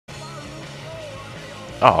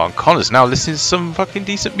Oh, and Connor's now listening to some fucking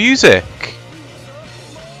decent music.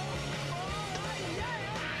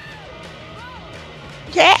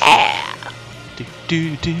 Yeah!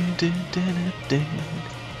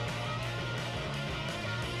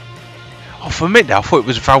 Oh, for a minute I thought it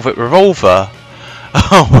was Velvet Revolver.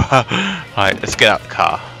 Oh, right, let's get out the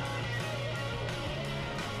car.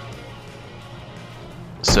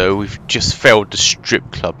 So we've just failed the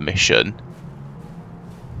strip club mission.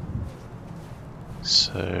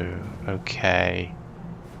 So, okay.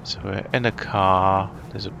 So we're in a car,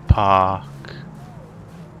 there's a park.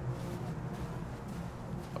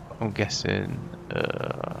 I'm guessing,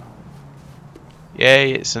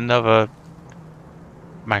 yay, it's another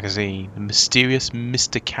magazine. The Mysterious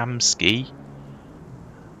Mr. Kamsky.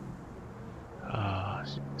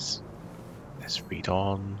 Let's read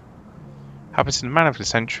on. Happens in the Man of the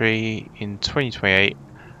Century in 2028.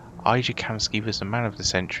 I.J. Kamsky was the Man of the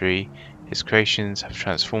Century. His creations have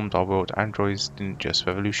transformed our world. Androids didn't just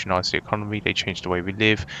revolutionise the economy, they changed the way we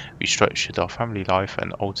live, restructured our family life,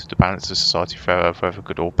 and altered the balance of society forever, whether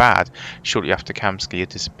good or bad. Shortly after Kamsky had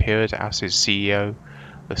disappeared, as his CEO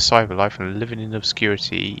of Cyberlife and living in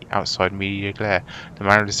obscurity outside media glare, the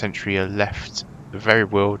Man of the Century left the very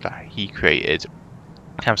world that he created.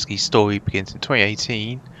 Kamsky's story begins in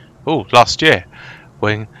 2018, last year,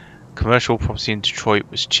 when commercial property in Detroit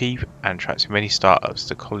was cheap and attracted many startups.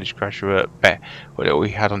 The college graduate bet what all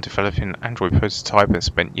he had on developing an Android prototype and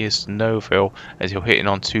spent years to no avail until hitting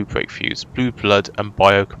on two breakthroughs, blue blood and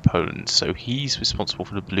biocomponents. So he's responsible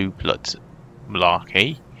for the blue blood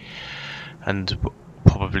malarkey and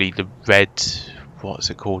probably the red, what's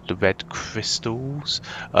it called, the red crystals.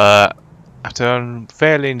 After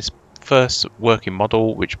unveiling his first working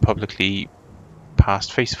model, which publicly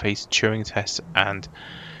passed face-to-face Turing tests and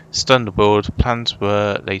stunned the world, plans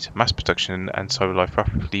were later mass production, and Cyberlife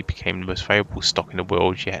rapidly became the most valuable stock in the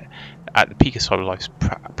world. Yet, at the peak of Cyberlife's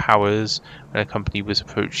powers, when the company was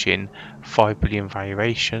approaching 5 billion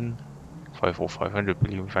valuation, 500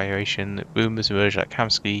 billion valuation, rumours emerged that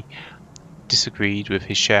Kamsky disagreed with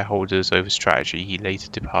his shareholders over strategy. He later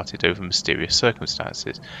departed over mysterious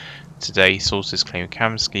circumstances. Today, sources claim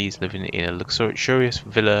Kamsky is living in a luxurious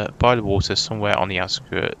villa by the water somewhere on the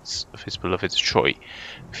outskirts of his beloved Detroit,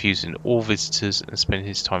 refusing all visitors and spending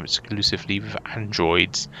his time exclusively with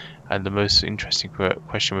androids. And the most interesting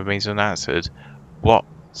question remains unanswered: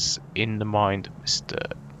 what's in the mind of Mr.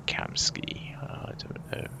 Kamsky? I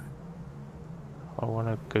don't know. I want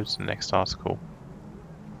to go to the next article.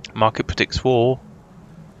 Market predicts war.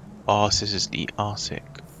 Oh, this is the Arctic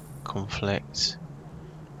conflict.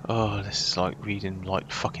 Oh, this is like reading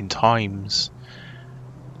like fucking Times.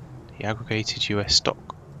 The aggregated US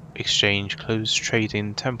stock exchange closed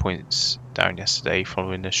trading 10 points down yesterday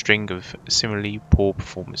following a string of similarly poor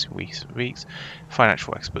performance in recent weeks.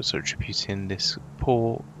 Financial experts are attributing this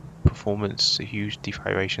poor performance to huge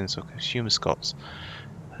devaluations of consumer stocks,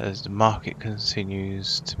 as the market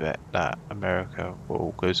continues to bet that America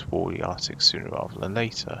will go to war with the Arctic sooner rather than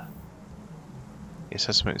later. The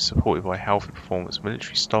assessment is supported by healthy performance of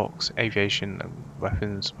military stocks, aviation and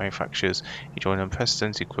weapons manufacturers enjoying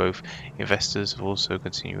unprecedented growth. Investors are also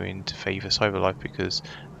continuing to favour Cyberlife because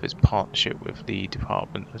of its partnership with the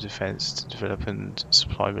Department of Defense to develop and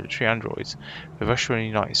supply military androids. With Russia and the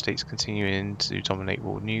United States continuing to dominate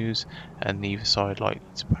world news and neither side likely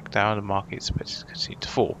to back down, the market is expected to continue to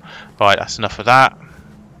fall. Right, that's enough of that.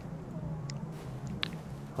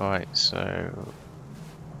 Right, so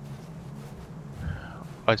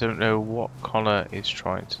I don't know what Connor is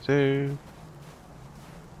trying to do.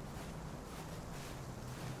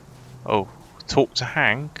 Oh, talk to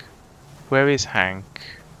Hank? Where is Hank?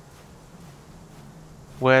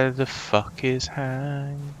 Where the fuck is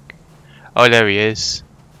Hank? Oh, there he is.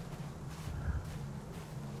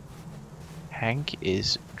 Hank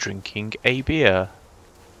is drinking a beer.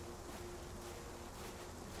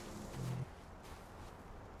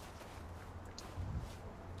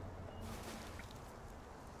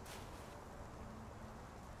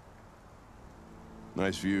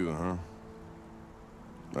 Nice view, huh?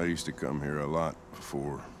 I used to come here a lot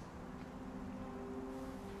before.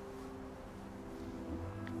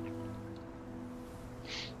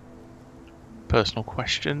 Personal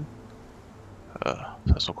question?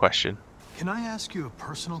 Personal question. Can I ask you a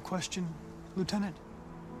personal question, Lieutenant?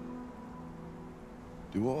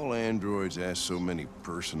 Do all androids ask so many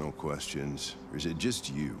personal questions, or is it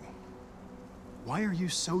just you? Why are you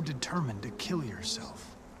so determined to kill yourself?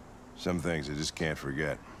 Some things I just can't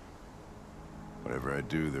forget. Whatever I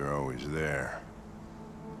do, they're always there,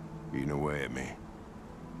 eating away at me.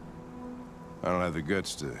 I don't have the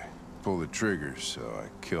guts to pull the trigger, so I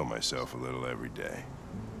kill myself a little every day.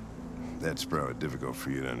 That's probably difficult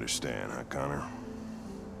for you to understand, huh, Connor?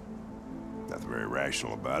 Nothing very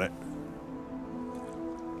rational about it.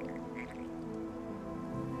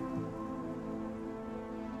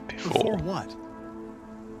 Before what?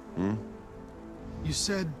 Hmm? You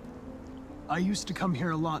said, I used to come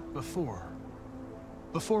here a lot before.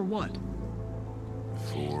 Before what?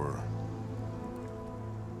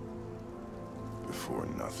 Before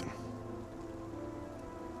nothing.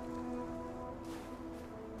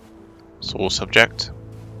 Sore subject.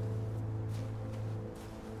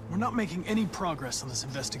 We're not making any progress on this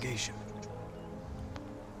investigation.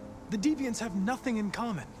 The Deviants have nothing in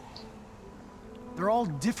common. They're all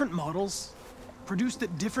different models, produced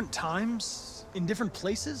at different times, in different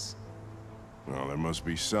places. Well, there must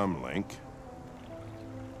be some link.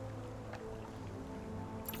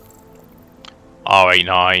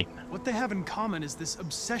 RA9. What they have in common is this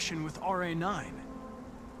obsession with RA9.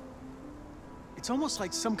 It's almost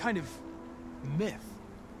like some kind of myth.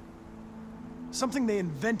 Something they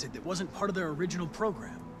invented that wasn't part of their original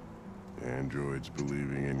program. Androids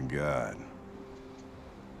believing in God.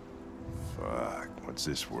 Fuck, what's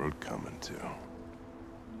this world coming to?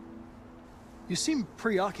 You seem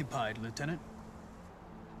preoccupied, Lieutenant.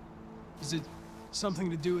 Is it something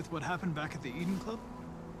to do with what happened back at the Eden Club?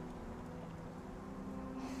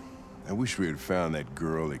 I wish we had found that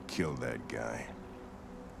girl that killed that guy.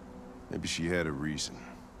 Maybe she had a reason.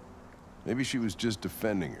 Maybe she was just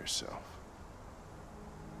defending herself.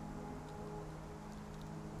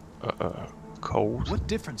 Cold. What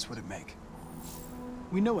difference would it make?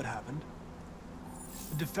 We know what happened.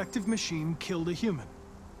 A defective machine killed a human.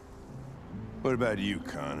 What about you,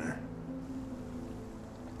 Connor?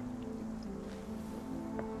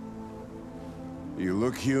 You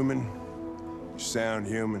look human, you sound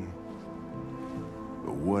human,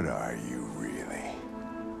 but what are you really?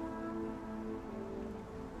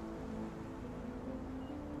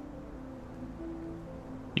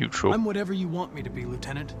 Neutral. I'm whatever you want me to be,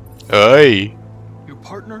 Lieutenant. Hey. Your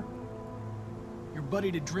partner? Your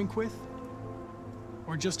buddy to drink with?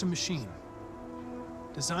 Or just a machine?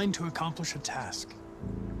 Designed to accomplish a task.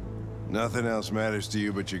 Nothing else matters to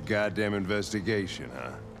you but your goddamn investigation,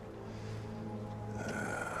 huh?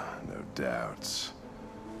 No doubts,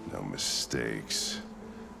 no mistakes,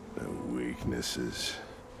 no weaknesses.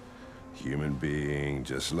 Human being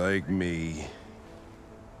just like me.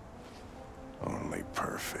 Only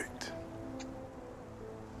perfect.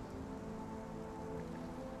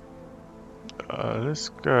 Let's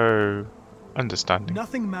go. Understanding.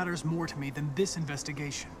 Nothing matters more to me than this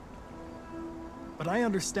investigation. But I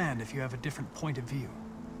understand if you have a different point of view.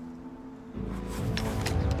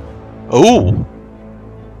 Oh.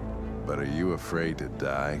 But are you afraid to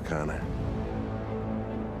die, Connor?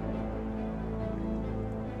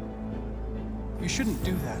 You shouldn't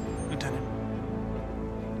do that, Lieutenant.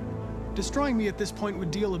 Destroying me at this point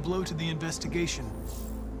would deal a blow to the investigation.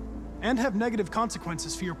 And have negative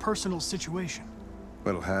consequences for your personal situation.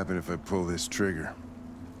 What'll happen if I pull this trigger?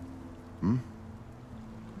 Hmm?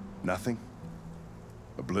 Nothing?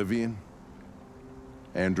 Oblivion?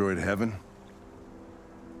 Android heaven?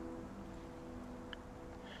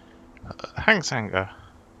 Hank's anger.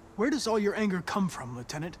 Where does all your anger come from,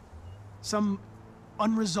 Lieutenant? Some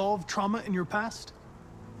unresolved trauma in your past?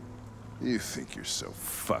 You think you're so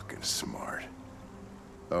fucking smart.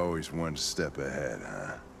 Always one step ahead,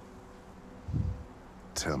 huh?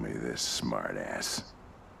 Tell me this, smartass.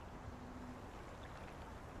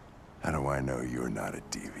 How do I know you're not a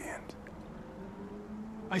deviant?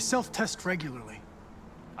 I self-test regularly.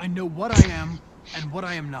 I know what I am and what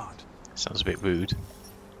I am not. Sounds a bit rude.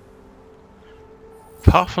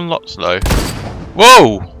 Path unlocked though.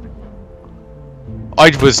 Whoa!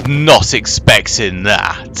 I was not expecting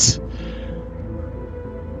that.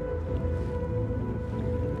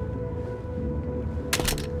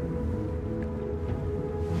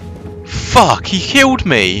 Fuck, he killed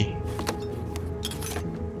me.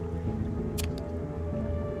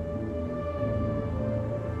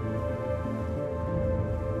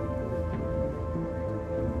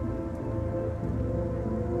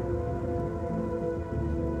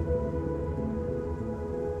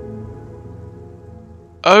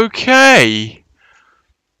 Okay.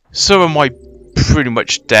 So am I pretty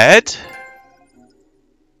much dead?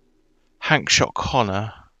 Hank shot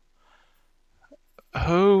Connor.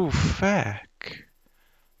 Oh, feck.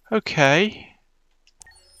 Okay.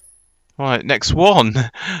 Right, next one.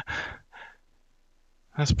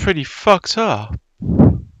 That's pretty fucked up.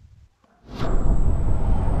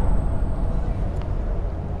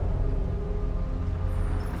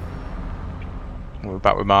 We're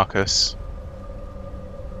back with Marcus.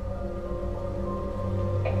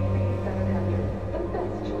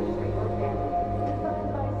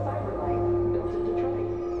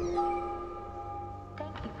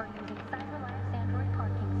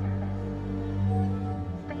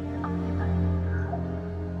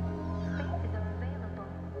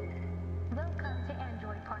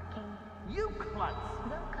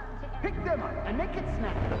 Pick them up and make it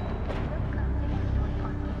snap.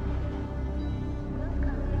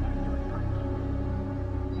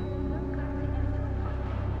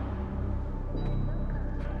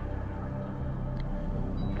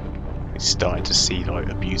 He's starting to see like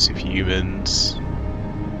abusive humans.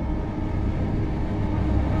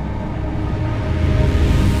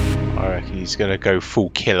 I reckon he's gonna go full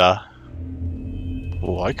killer.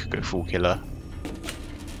 Oh, I could go full killer.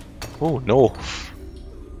 Oh, north.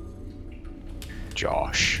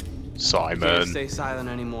 Josh. Can't Simon. stay silent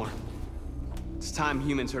anymore. It's time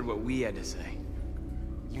humans heard what we had to say.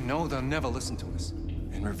 You know they'll never listen to us.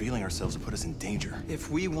 And revealing ourselves will put us in danger.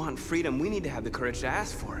 If we want freedom, we need to have the courage to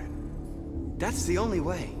ask for it. That's the only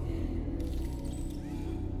way.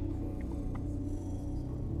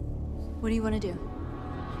 What do you want to do?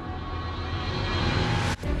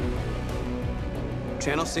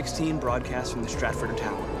 Channel 16 broadcasts from the Stratford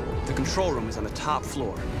Tower. The control room is on the top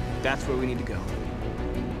floor. That's where we need to go.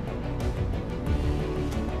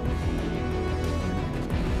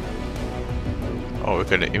 Oh, we're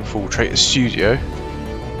gonna infiltrate the studio.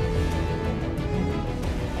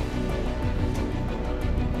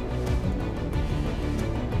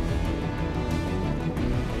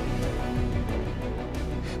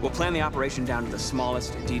 We'll plan the operation down to the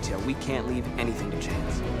smallest detail. We can't leave anything to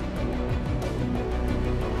chance.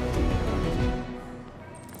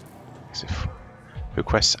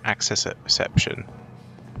 Request access at reception.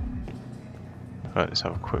 Right, let's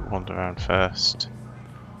have a quick wander around first.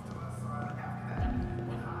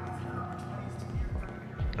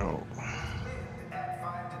 Oh.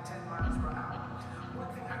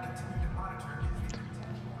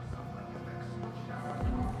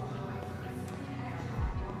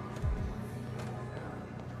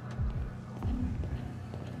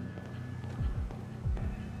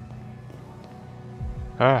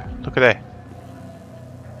 Ah, look at that.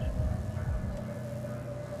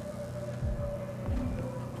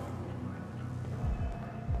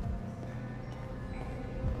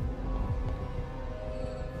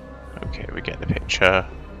 Okay, we get the picture.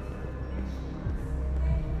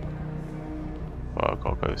 Well, I've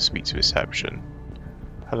got to go speak to reception.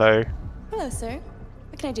 Hello. Hello, sir.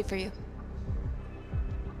 What can I do for you?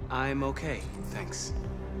 I'm okay, thanks.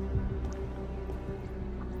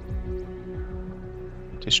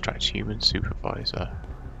 Distract human supervisor.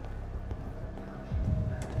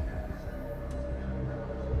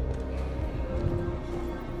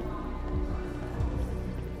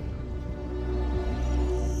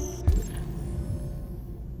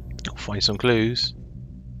 I'll find some clues.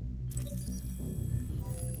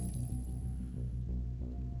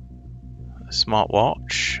 A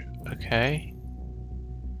smartwatch. Okay.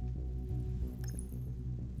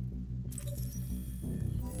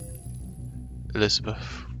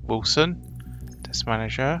 Elizabeth Wilson, test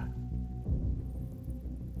manager.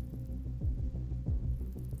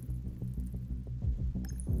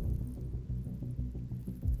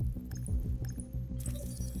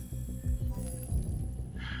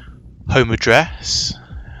 Home address.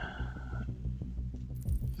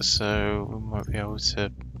 So we might be able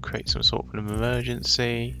to create some sort of an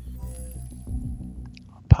emergency.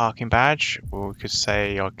 Parking badge, or we could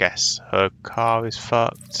say, I guess, her car is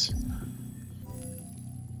fucked.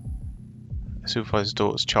 Supervisor's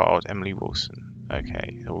daughter's child, Emily Wilson.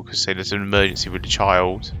 Okay, or we could say there's an emergency with the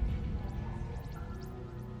child.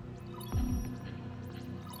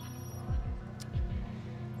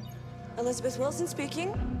 Elizabeth Wilson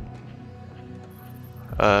speaking.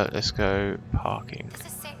 Let's go parking. This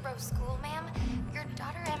is St. Rose School, ma'am. Your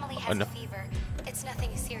daughter Emily has a fever. It's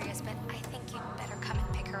nothing serious, but I think you'd better come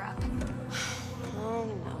and pick her up. Oh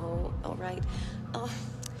no. All right.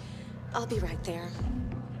 I'll be right there.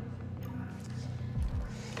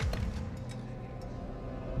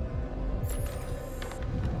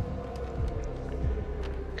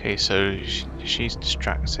 Okay, so she's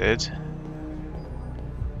distracted.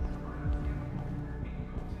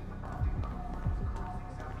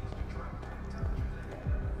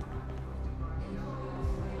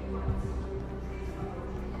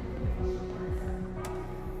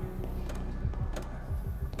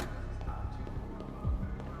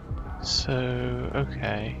 So,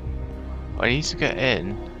 okay. I need to get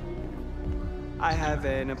in. I have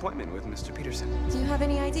an appointment with Mr. Peterson. Do you have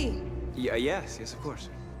any ID? Yeah, yes, of course.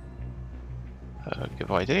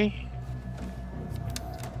 Give ID.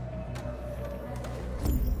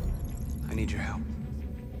 I need your help.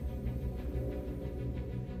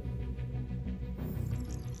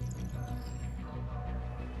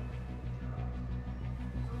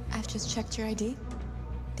 I've just checked your ID.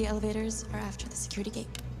 The elevators are after the security gate.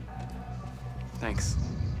 Thanks.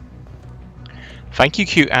 Thank you,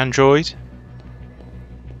 cute android.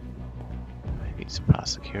 I need to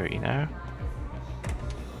pass security now.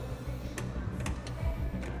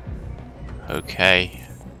 Okay.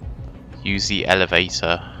 Use the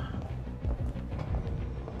elevator.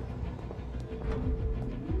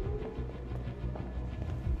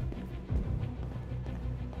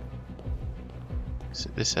 Is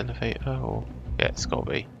it this elevator or? Yeah, it's gotta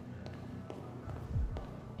be.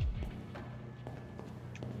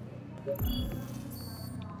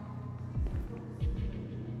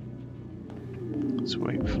 Let's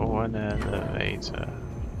wait for an elevator.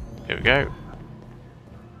 Here we go.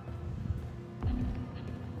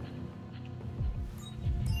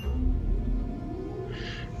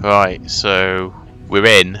 Right, so we're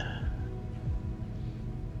in.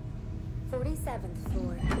 47th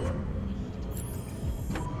floor.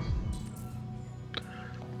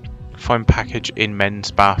 Find package in men's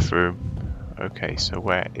bathroom. Okay, so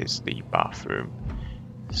where is the bathroom?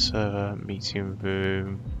 Server, meeting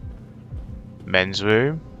room, men's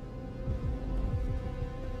room,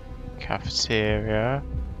 cafeteria.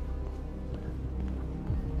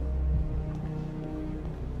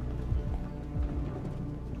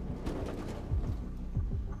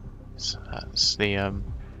 So that's the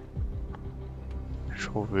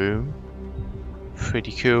actual room.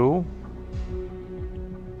 Pretty cool.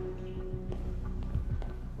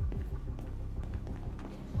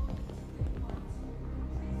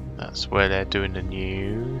 That's where they're doing the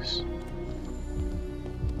news.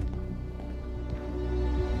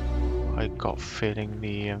 I got feeling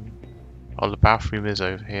the oh, the bathroom is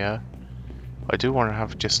over here. I do want to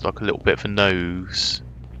have just like a little bit of a nose.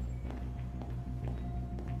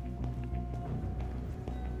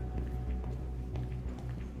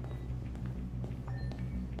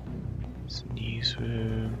 It's a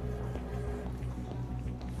newsroom.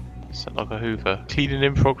 Is that like a Hoover? Cleaning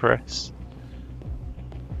in progress.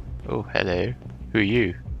 Oh, hello. Who are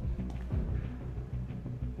you?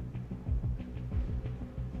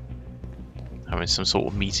 Having some sort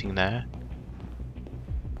of meeting there.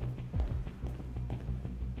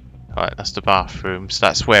 Alright, that's the bathroom, so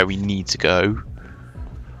that's where we need to go.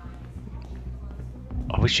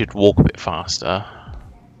 Oh, we should walk a bit faster.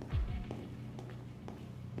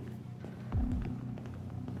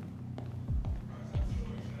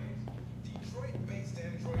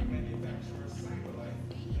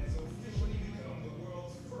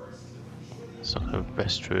 It's like a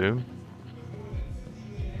restroom.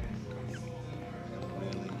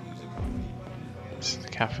 This is the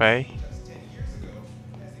cafe.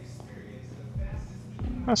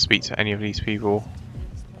 I'll speak to any of these people.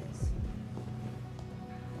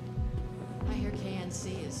 I hear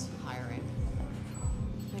KNC is hiring.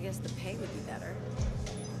 I guess the pay would be better.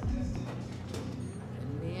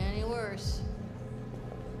 Couldn't be any worse.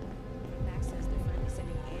 Max says they're finally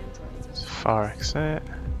sending androids. It's fire exit.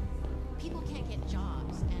 People can't get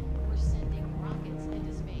jobs, and we're sending rockets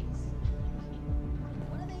into space.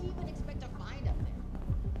 What do they even expect to find up there?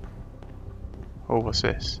 Oh, what's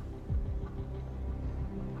this?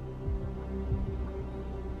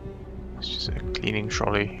 It's just a cleaning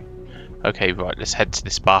trolley. Okay, right, let's head to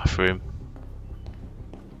this bathroom.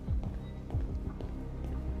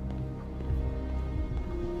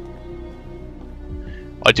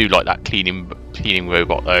 I do like that cleaning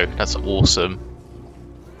robot though. That's awesome.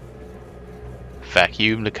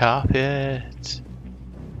 Vacuum the carpet.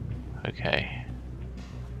 Okay.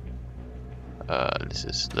 This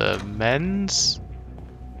is the men's.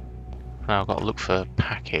 Now I've got to look for a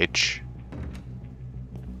package.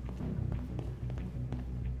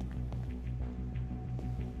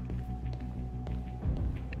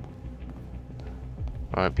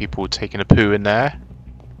 Alright, people taking a poo in there.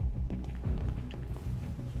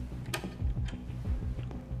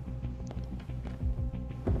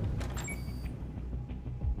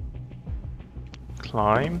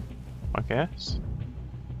 Climb, I guess.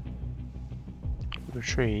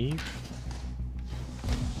 Retrieve.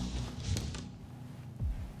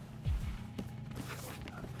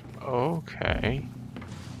 Okay.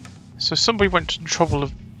 So somebody went to the trouble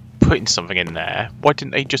of putting something in there. Why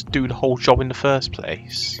didn't they just do the whole job in the first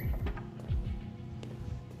place?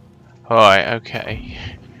 Alright, okay.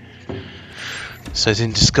 So it's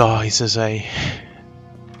in disguise as an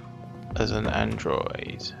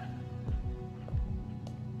android.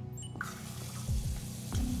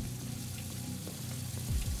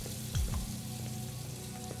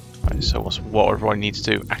 So what do I need to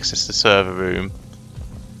do? Access the server room.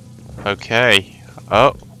 Okay.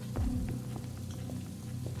 Oh.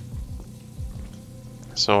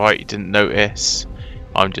 It's alright, you didn't notice.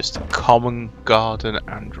 I'm just a common garden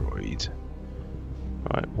android.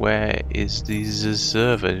 Right, where is the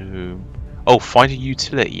server room? Oh, find a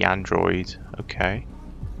utility android. Okay.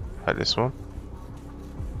 Like this one.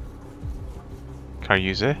 Can I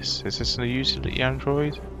use this? Is this a utility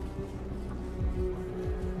android?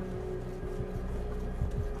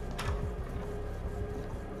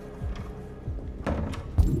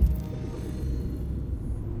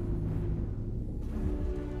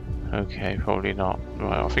 Okay, probably not.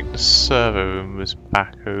 Right, I think the server room was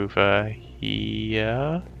back over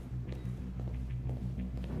here.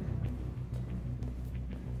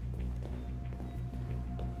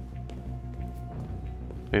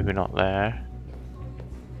 Maybe not there.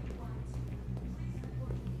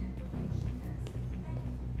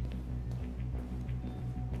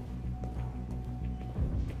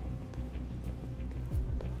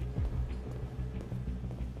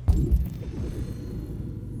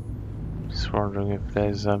 Just wondering if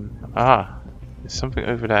there's there's something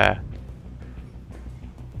over there.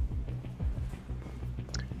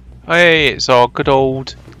 Hey, it's our good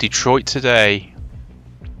old Detroit Today.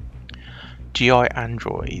 GI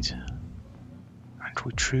Android.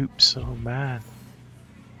 Android troops, oh man.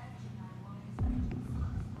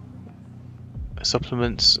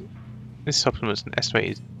 Supplements. This supplements an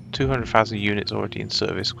estimated 200,000 units already in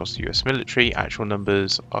service across the US military. Actual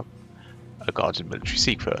numbers are a guarded military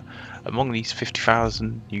secret. Among these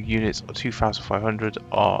 50,000 new units, 2,500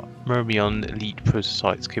 are Myrmion elite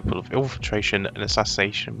prototypes capable of infiltration and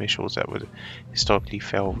assassination missions that would historically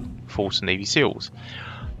fall to Navy SEALs.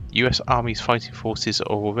 US Army's fighting forces are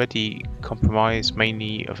already compromised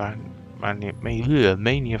mainly of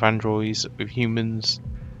androids, with humans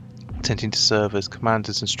tending to serve as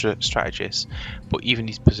commanders and strategists, but even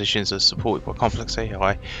these positions are supported by complex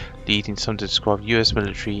AI, leading some to describe the US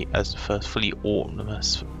military as the first fully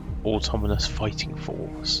autonomous fighting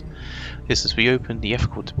force. This has reopened the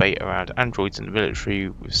ethical debate around androids in the military,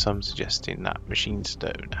 with some suggesting that machines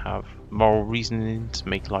don't have moral reasoning to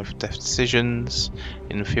make life or death decisions.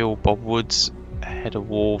 In the field, Bob Woods, head of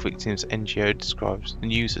war victims NGO, describes the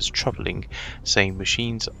news as troubling, saying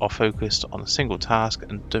machines are focused on a single task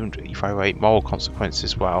and don't evaluate moral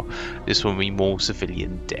consequences. Well, this will mean more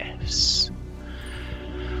civilian deaths.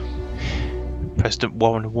 President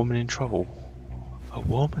Warren, a woman in trouble. A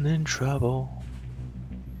woman in trouble.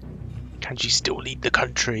 Can she still lead the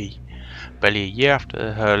country? Barely a year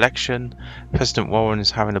after her election, President Warren is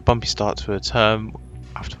having a bumpy start to her term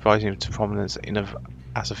after rising to prominence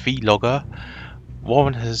as a vlogger.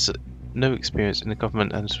 Warren has no experience in the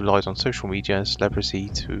government and has relied on social media and celebrity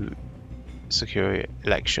to secure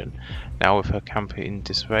election. Now with her campaign in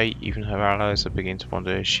disarray, even her allies are beginning to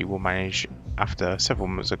wonder if she will manage after several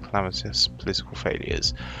months of calamitous political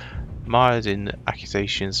failures. Mired in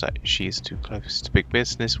accusations that she is too close to big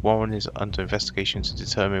business, Warren is under investigation to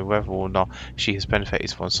determine whether or not she has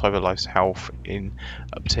benefited from CyberLife's help in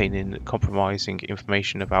obtaining compromising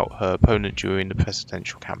information about her opponent during the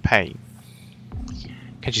presidential campaign.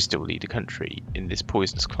 Can she still lead the country? In this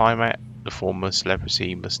poisonous climate, the former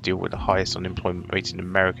celebrity must deal with the highest unemployment rate in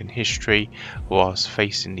American history, whilst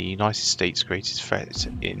facing the United States' greatest threat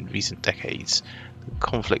in recent decades. The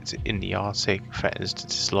conflict in the Arctic threatens to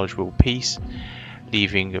dislodge world peace,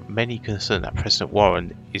 leaving many concerned that President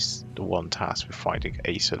Warren is the one tasked with finding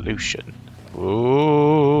a solution.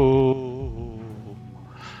 Ooh.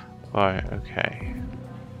 Right, okay.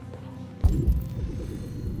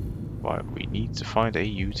 Right, we need to find a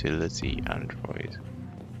utility android.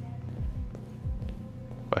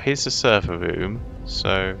 But here's the server room,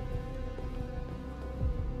 so...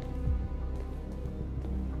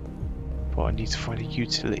 But I need to find a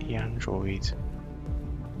utility android.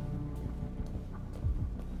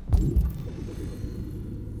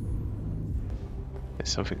 There's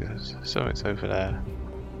something's over there.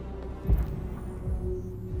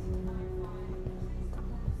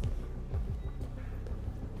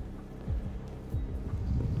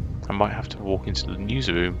 I might have to walk into the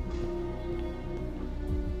newsroom.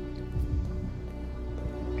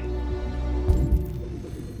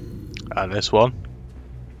 And this one.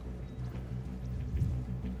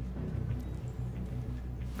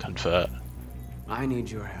 Convert. I need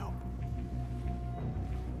your help.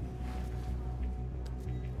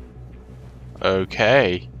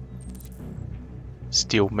 Okay.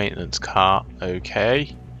 Steel maintenance cart.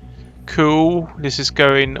 Okay. Cool. This is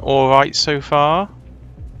going alright so far.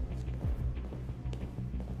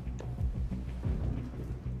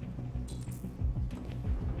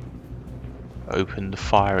 Open the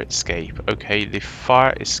fire escape. Okay, the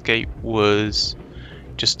fire escape was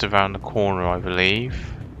just around the corner, I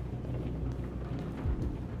believe.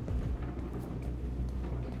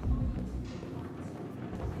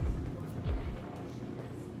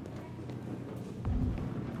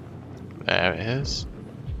 There it is.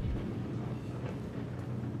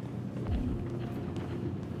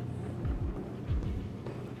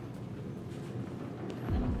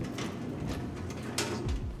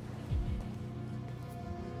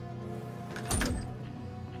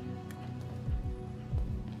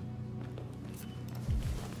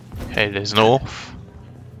 Okay, there's north.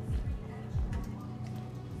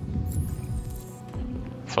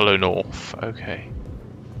 Follow north, okay.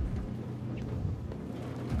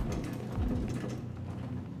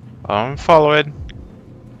 I'm following.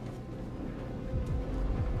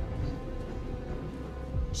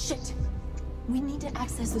 Shit! We need to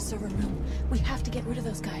access the server room. We have to get rid of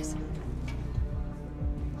those guys.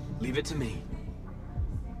 Leave it to me.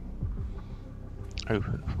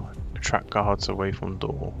 Open. Attract guards away from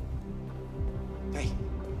door. Hey, you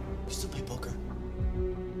still play poker?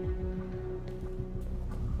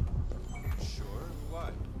 Sure,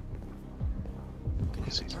 what? Gonna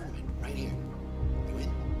have a tournament right here. You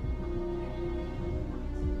in?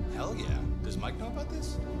 Hell yeah. Does Mike know about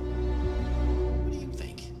this? What do you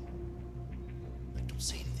think? Like, don't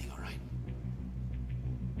say anything, alright?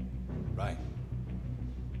 Right?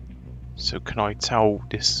 So can I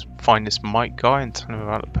find this Mike guy and tell him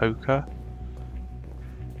about the poker?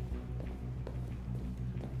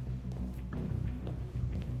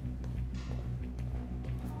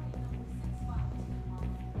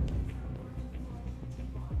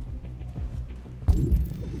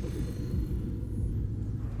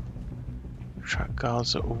 Track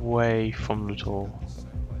guards away from the door.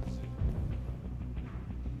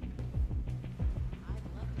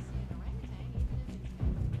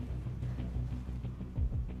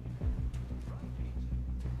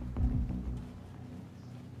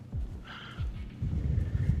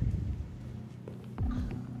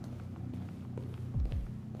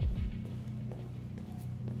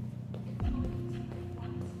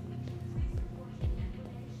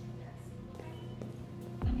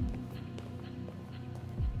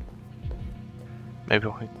 Maybe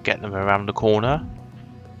I can get them around the corner.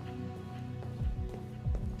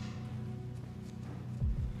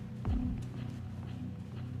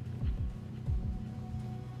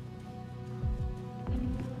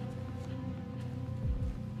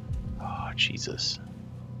 Oh, Jesus.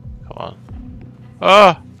 Come on.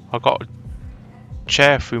 Ah! I got a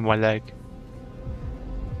chair through my leg.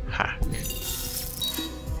 Hack.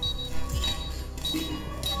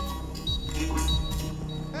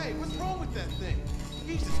 Hey, what's wrong with that thing?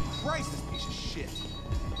 Jesus Christ, this piece of shit.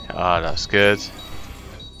 Ah, that's good.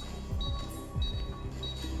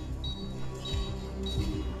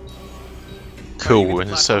 Cool, in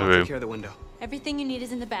the server room. Take care of the window. Everything you need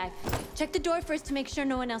is in the bag. Check the door first to make sure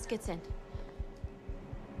no one else gets in.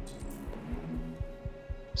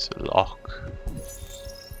 It's a lock.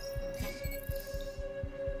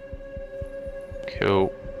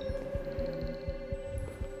 Cool.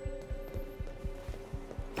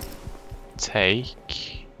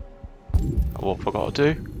 Take. What have I got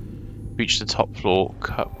to do? Reach the top floor,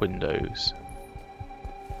 cut windows.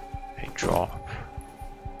 Okay, drop.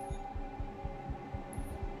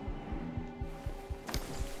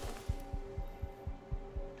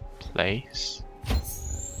 Place.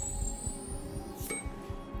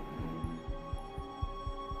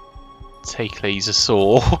 Take laser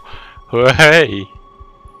saw. Hooray!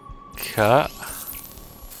 Cut.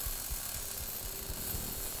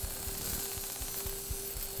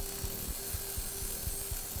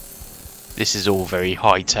 This is all very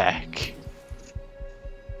high tech.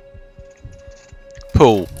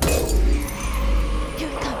 Pull. Here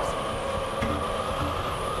it comes.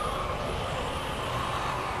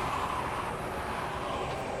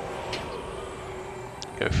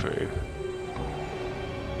 Go through.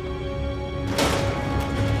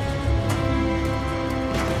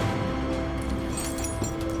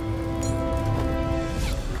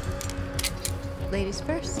 Ladies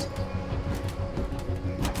first.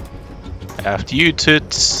 After you,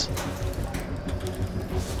 toots.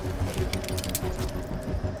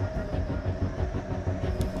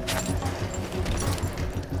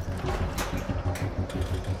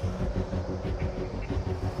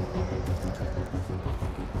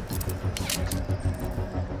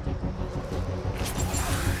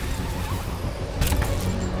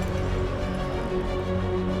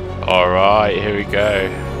 Alright, here we go.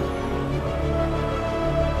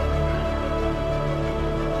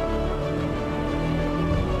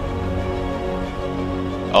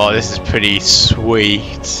 Oh, this is pretty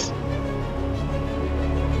sweet.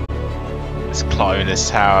 Let's climb this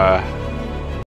tower.